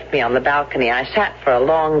Francesco left me on the balcony, I sat for a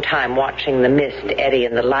long time watching the mist eddy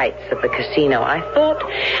in the lights of the casino. I thought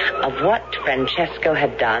of what Francesco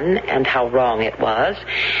had done and how wrong it was,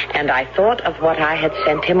 and I thought of what I had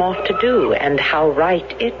sent him off to do and how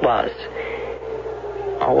right it was.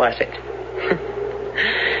 Or was it?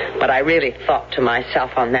 What I really thought to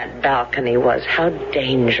myself on that balcony was how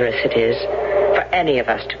dangerous it is for any of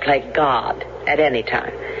us to play God at any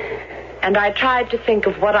time. And I tried to think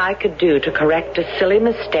of what I could do to correct a silly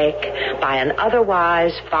mistake by an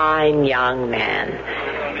otherwise fine young man.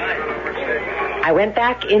 I went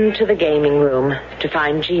back into the gaming room to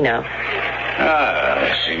find Gino.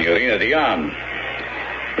 Ah, Signorina Dion.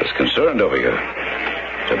 I was concerned over you.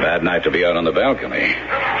 It's a bad night to be out on the balcony.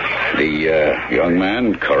 The young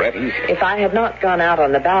man, Coretti? If I had not gone out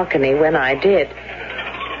on the balcony when I did,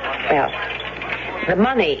 well, the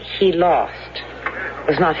money he lost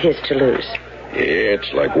was not his to lose.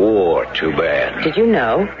 It's like war, too bad. Did you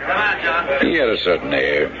know? He had a certain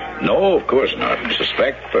air. No, of course not.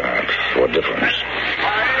 Suspect, perhaps. What difference?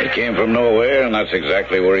 He came from nowhere, and that's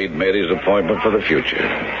exactly where he'd made his appointment for the future.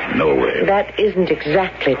 Nowhere. That isn't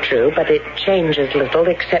exactly true, but it changes little,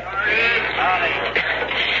 except...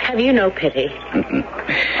 Have you no pity?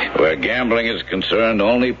 Where gambling is concerned,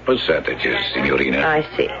 only percentages, Signorina. I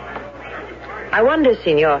see. I wonder,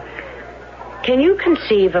 Signor, can you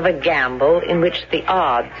conceive of a gamble in which the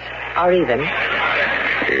odds are even?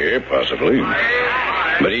 Yeah, possibly.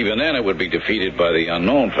 But even then it would be defeated by the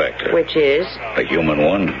unknown factor. Which is? The human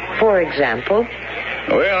one. For example?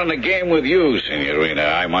 Well, in a game with you, Signorina,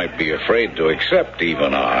 I might be afraid to accept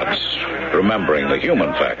even odds, remembering the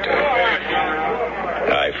human factor.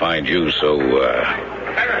 I find you so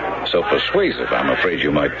persuasive, I'm afraid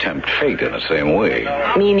you might tempt fate in the same way.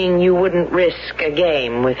 Meaning you wouldn't risk a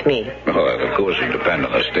game with me? Well, that, of course, would depend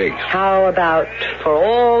on the stakes. How about for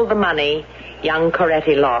all the money young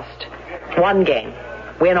Coretti lost, one game,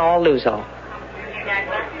 win all, lose all?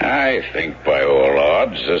 I think by all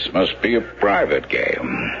odds this must be a private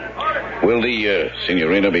game. Will the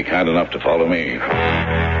Signorina be kind enough to follow me?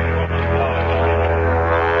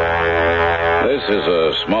 This is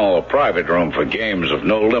a small private room for games of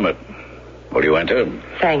no limit. Will you enter?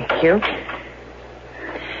 Thank you.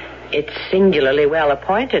 It's singularly well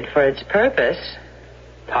appointed for its purpose.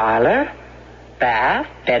 Parlor, bath,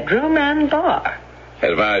 bedroom, and bar.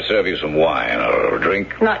 May I serve you some wine or a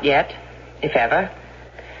drink? Not yet, if ever.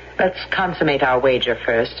 Let's consummate our wager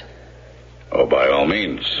first. Oh, by all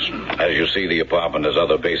means. As you see, the apartment has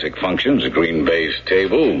other basic functions. A green baize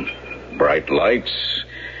table, bright lights.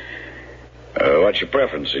 What's your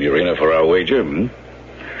preference, Signorina, for our wager?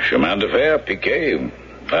 Chemin de fer, piquet,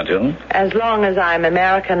 Pantil? As long as I'm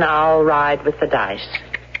American, I'll ride with the dice.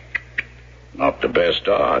 Not the best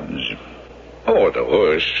odds. Or the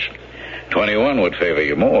worst. 21 would favor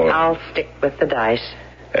you more. I'll stick with the dice.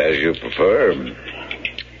 As you prefer.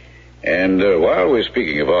 And while we're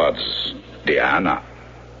speaking of odds, Diana.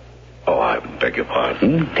 Oh, I beg your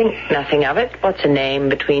pardon? Think nothing of it. What's a name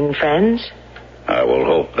between friends? I will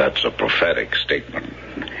hope that's a prophetic statement.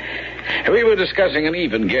 We were discussing an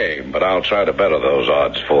even game, but I'll try to better those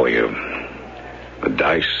odds for you. The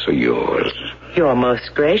dice are yours. You're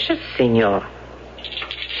most gracious, Signor.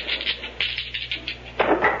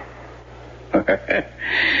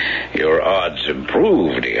 Your odds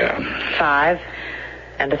improved, dear. 5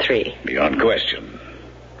 and a 3. Beyond question.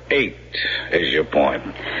 8 is your point.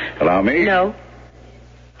 Allow me? No.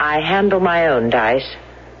 I handle my own dice.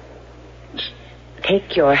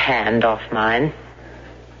 Take your hand off mine.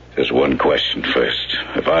 Just one question first.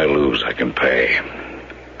 If I lose, I can pay.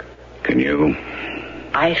 Can you?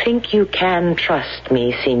 I think you can trust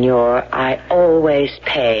me, Signor. I always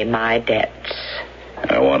pay my debts.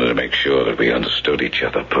 I wanted to make sure that we understood each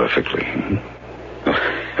other perfectly.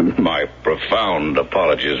 My profound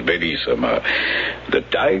apologies, Benissima. The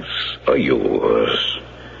dice are yours.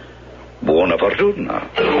 Buona fortuna.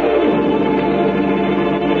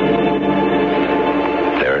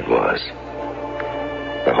 There it was.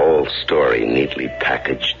 The whole story neatly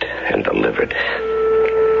packaged and delivered.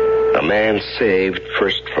 A man saved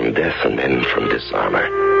first from death and then from dishonor.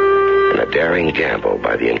 And a daring gamble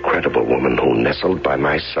by the incredible woman who nestled by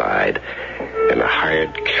my side in a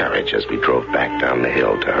hired carriage as we drove back down the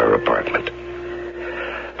hill to her apartment.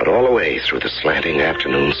 But all the way through the slanting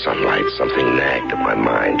afternoon sunlight, something nagged at my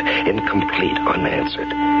mind, incomplete,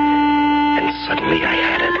 unanswered. And suddenly I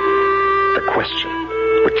had it. The question,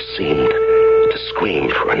 which seemed to scream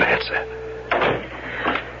for an answer.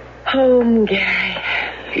 Home, Gary.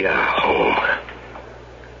 Yeah, home.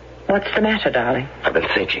 What's the matter, darling? I've been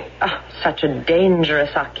thinking. Oh, such a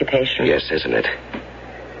dangerous occupation. Yes, isn't it?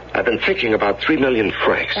 I've been thinking about 3 million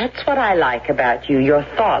francs. That's what I like about you. Your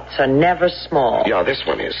thoughts are never small. Yeah, this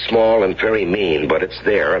one is small and very mean, but it's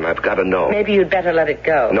there, and I've got to know. Maybe you'd better let it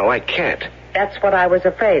go. No, I can't. That's what I was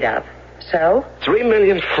afraid of. So? 3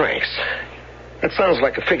 million francs. That sounds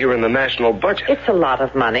like a figure in the national budget. It's a lot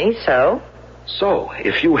of money, so? So,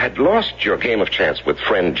 if you had lost your game of chance with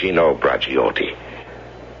friend Gino Bragiotti,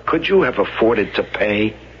 could you have afforded to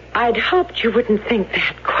pay? I'd hoped you wouldn't think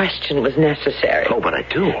that question was necessary. Oh, but I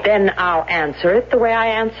do. Then I'll answer it the way I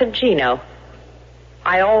answered Gino.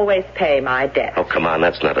 I always pay my debt. Oh, come on,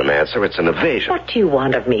 that's not an answer. It's an evasion. What do you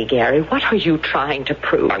want of me, Gary? What are you trying to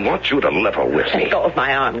prove? I want you to level with me. Let go of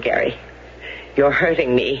my arm, Gary. You're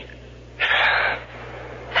hurting me.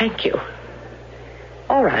 Thank you.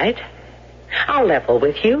 All right. I'll level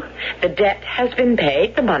with you. The debt has been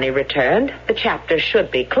paid, the money returned. The chapter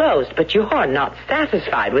should be closed, but you're not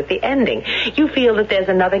satisfied with the ending. You feel that there's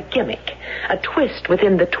another gimmick, a twist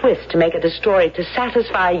within the twist to make it a story to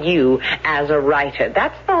satisfy you as a writer.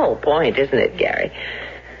 That's the whole point, isn't it, Gary?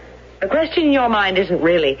 The question in your mind isn't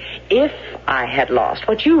really if I had lost.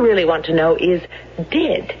 What you really want to know is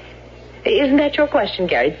did. Isn't that your question,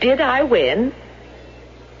 Gary? Did I win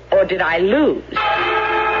or did I lose?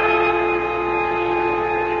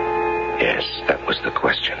 Yes, that was the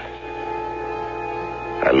question.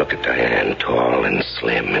 I look at Diane, tall and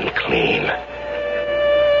slim and clean.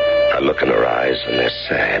 I look in her eyes, and they're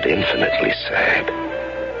sad, infinitely sad.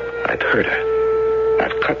 I've hurt her.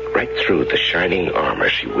 I've cut right through the shining armor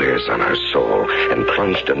she wears on her soul and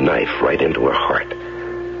plunged a knife right into her heart.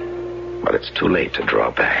 But it's too late to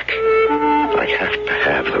draw back. I have to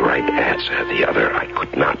have the right answer. The other I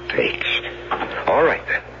could not take. All right,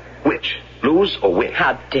 then. Which? Lose or win?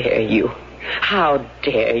 How dare you? How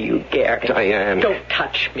dare you, Gary? Diane. Don't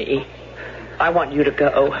touch me. I want you to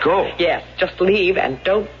go. Go? Yes, just leave and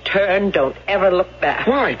don't turn. Don't ever look back.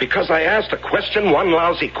 Why? Because I asked a question? One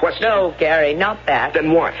lousy question? No, Gary, not that.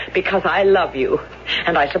 Then what? Because I love you.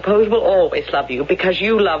 And I suppose will always love you because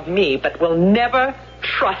you love me, but will never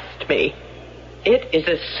trust trust me. It is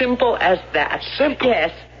as simple as that. Simple?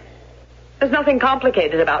 Yes. There's nothing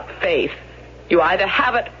complicated about faith. You either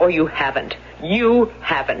have it or you haven't. You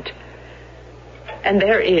haven't. And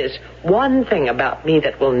there is one thing about me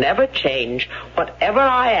that will never change. Whatever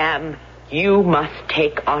I am, you must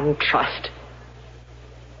take on trust.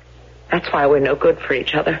 That's why we're no good for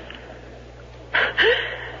each other.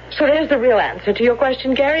 So there's the real answer to your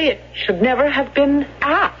question, Gary. It should never have been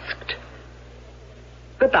asked.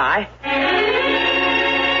 Goodbye.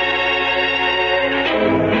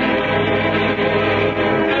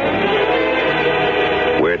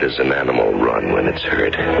 Where does an animal run when it's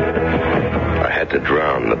hurt? I had to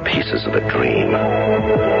drown the pieces of a dream.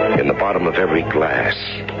 In the bottom of every glass,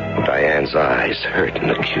 Diane's eyes, hurt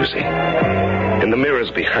and accusing. In the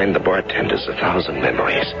mirrors behind the bartenders, 1,000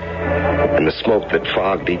 memories. In the smoke that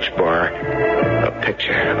fogged each bar, a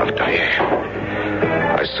picture of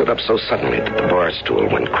Diane. I stood up so suddenly that the bar stool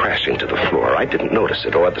went crashing to the floor. I didn't notice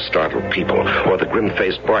it, or the startled people, or the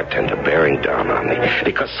grim-faced bartender bearing down on me.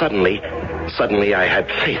 Because suddenly I had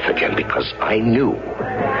faith again, because I knew.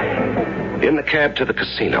 In the cab to the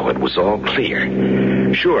casino, it was all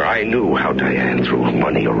clear. Sure, I knew how Diane threw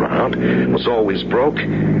money around, was always broke,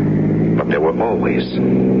 but there were always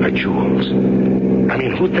her jewels. I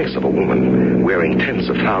mean, who thinks of a woman wearing tens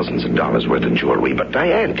of thousands of dollars worth of jewelry? But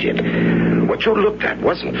Diane did. What you looked at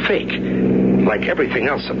wasn't fake. Like everything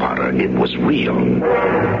else about her, it was real.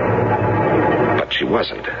 But she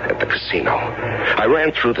wasn't at the casino. I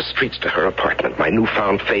ran through the streets to her apartment, my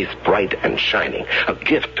newfound faith bright and shining, a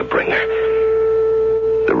gift to bring her.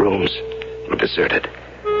 The rooms were deserted.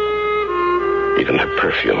 Even her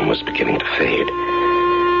perfume was beginning to fade.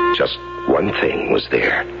 Just one thing was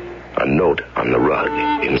there. A note on the rug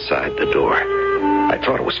inside the door. I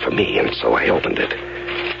thought it was for me, and so I opened it.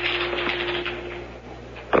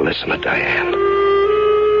 But listen to Diane.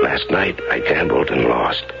 Last night, I gambled and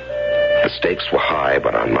lost. The stakes were high,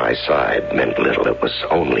 but on my side meant little. It was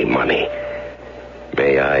only money.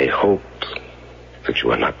 May I hope that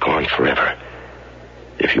you are not gone forever.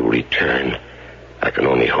 If you return, I can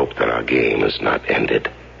only hope that our game is not ended.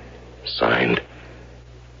 Signed,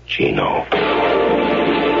 Gino.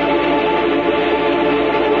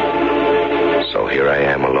 So here I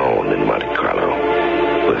am alone in Monte Carlo,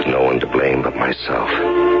 with no one to blame but myself.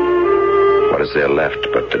 What is there left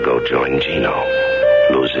but to go join Gino,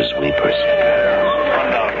 losers weepers?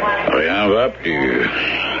 Rien va plus.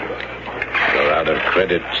 You're out of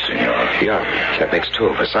credit, senor. Yeah, that makes two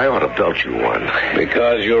of us. I ought to belt you one.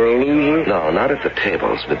 Because you're a loser? No, not at the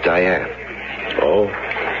tables, with Diane. Oh?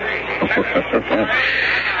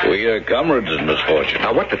 We are comrades in misfortune.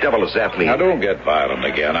 Now, what the devil does that mean? Now, don't get violent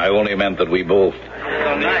again. I only meant that we both,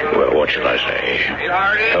 well, what should I say,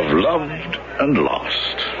 have loved and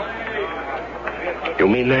lost. You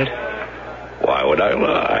mean that? Why would I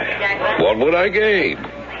lie? What would I gain?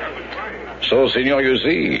 So, senor, you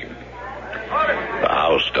see, the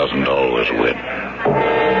house doesn't always win.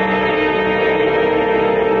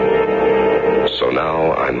 So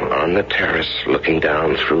now I'm on the terrace looking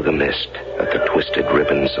down through the mist at the twisted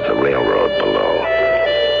ribbons of the railroad below.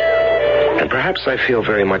 And perhaps I feel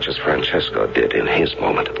very much as Francesco did in his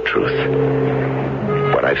moment of truth.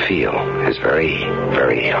 What I feel is very,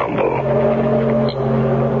 very humble.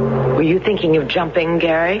 Were you thinking of jumping,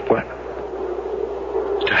 Gary? What?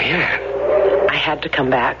 Diane. I had to come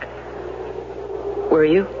back. Were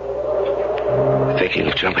you? Thinking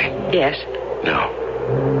of jumping? Yes. No,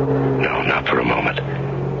 not for a moment.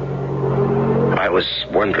 I was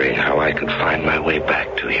wondering how I could find my way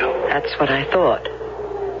back to you. That's what I thought.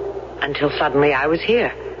 Until suddenly I was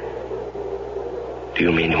here. Do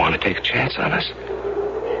you mean you want to take a chance on us?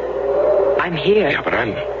 I'm here. Yeah, but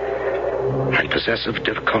I'm possessive,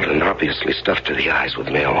 difficult, and obviously stuffed to the eyes with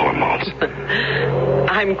male hormones.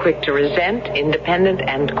 I'm quick to resent, independent,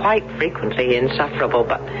 and quite frequently insufferable,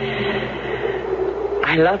 but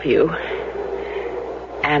I love you.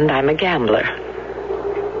 And I'm a gambler.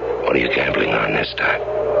 What are you gambling on this time?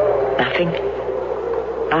 Nothing.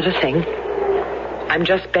 Not a thing. I'm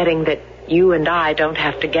just betting that you and I don't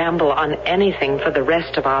have to gamble on anything for the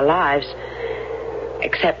rest of our lives,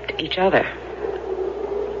 except each other.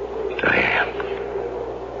 Diane,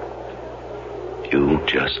 you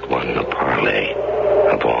just won the parlay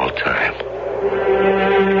of all time.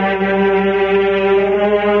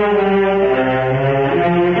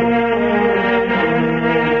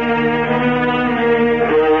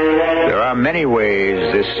 Many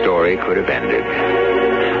ways this story could have ended.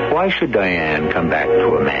 Why should Diane come back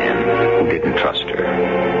to a man who didn't trust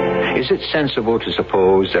her? Is it sensible to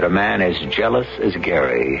suppose that a man as jealous as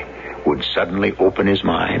Gary would suddenly open his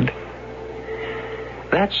mind?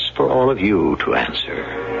 That's for all of you to answer.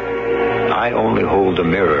 I only hold the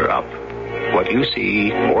mirror up. What you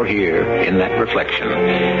see or hear in that reflection,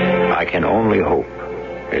 I can only hope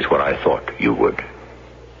is what I thought you would.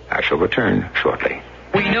 I shall return shortly.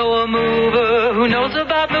 We know a mover who knows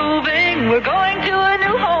about moving. We're going to a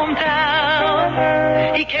new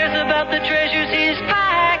hometown. He cares about the treasures he's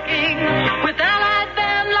packing. With Allied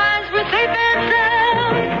Van Lines, we're safe and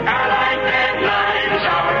sound. Allied Van Lines,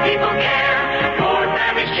 our people care. More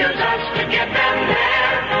families choose us to get them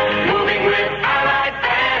there. Moving with Allied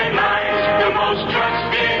Van Lines, the most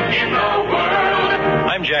trusted in the world.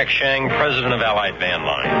 I'm Jack Shang, president of Allied Van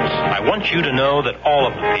Lines. I want you to know that all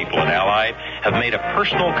of the people at Allied have made a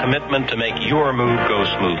personal commitment to make your move go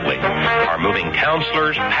smoothly. Our moving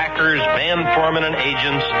counselors, packers, van foremen, and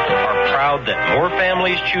agents are proud that more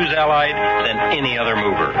families choose Allied than any other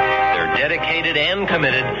mover. They're dedicated and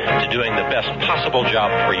committed to doing the best possible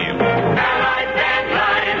job for you. Allied Van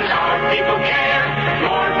Lines, our people care.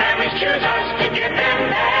 More families choose us to get them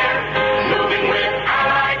there. Moving with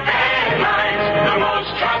Allied Van Lines, the most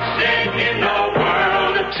trusted in the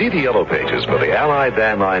world. See the yellow pages for the Allied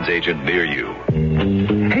Van Lines agent near you.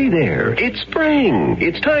 Hey there, it's spring.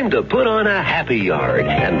 It's time to put on a happy yard.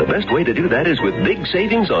 And the best way to do that is with big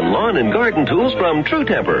savings on lawn and garden tools from True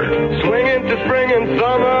Temper. Swing into spring and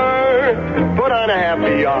summer, put on a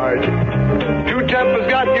happy yard. True Temper's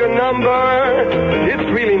got your number. It's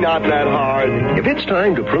really not that hard. If it's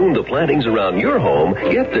time to prune the plantings around your home,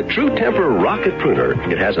 get the True Temper Rocket Pruner.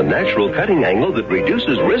 It has a natural cutting angle that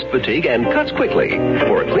reduces wrist fatigue and cuts quickly.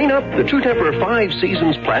 For a cleanup, the True Temper 5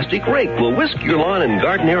 Seasons plastic rake will whisk your lawn and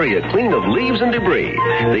garden area clean of leaves and debris.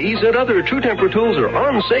 These and other True Temper tools are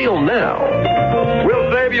on sale now. We'll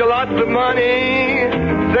save you lots of money.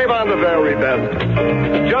 Save on the very best.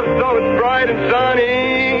 Just so it's bright and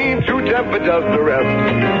sunny, True Temper does the rest.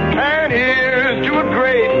 And here's to a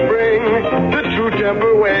great spring, the True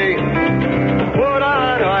Temper way. Put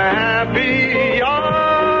on a happy yard.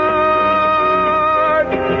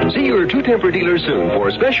 See your True Temper dealer soon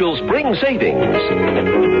for special spring savings.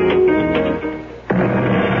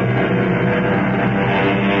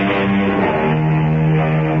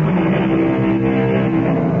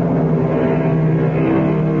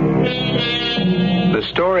 The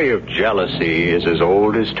story of jealousy is as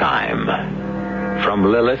old as time. From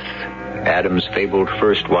Lilith, Adam's fabled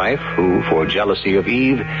first wife, who, for jealousy of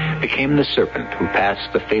Eve, became the serpent who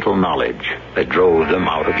passed the fatal knowledge that drove them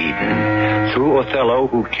out of Eden, through Othello,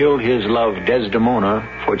 who killed his love Desdemona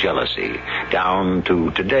for jealousy, down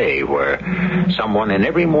to today, where someone in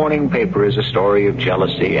every morning paper is a story of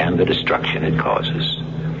jealousy and the destruction it causes.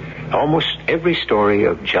 Almost every story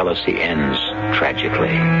of jealousy ends tragically.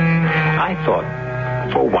 I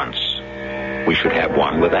thought, for once, we should have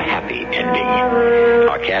one with a happy ending.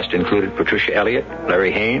 Our cast included Patricia Elliott,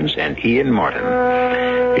 Larry Haynes, and Ian Martin.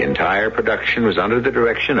 The entire production was under the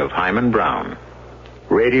direction of Hyman Brown.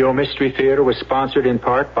 Radio Mystery Theater was sponsored in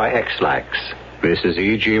part by X-Lax. This is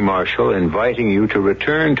E.G. Marshall inviting you to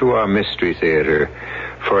return to our Mystery Theater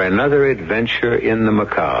for another adventure in the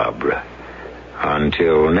macabre.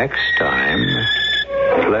 Until next time,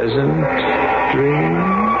 pleasant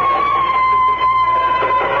dreams.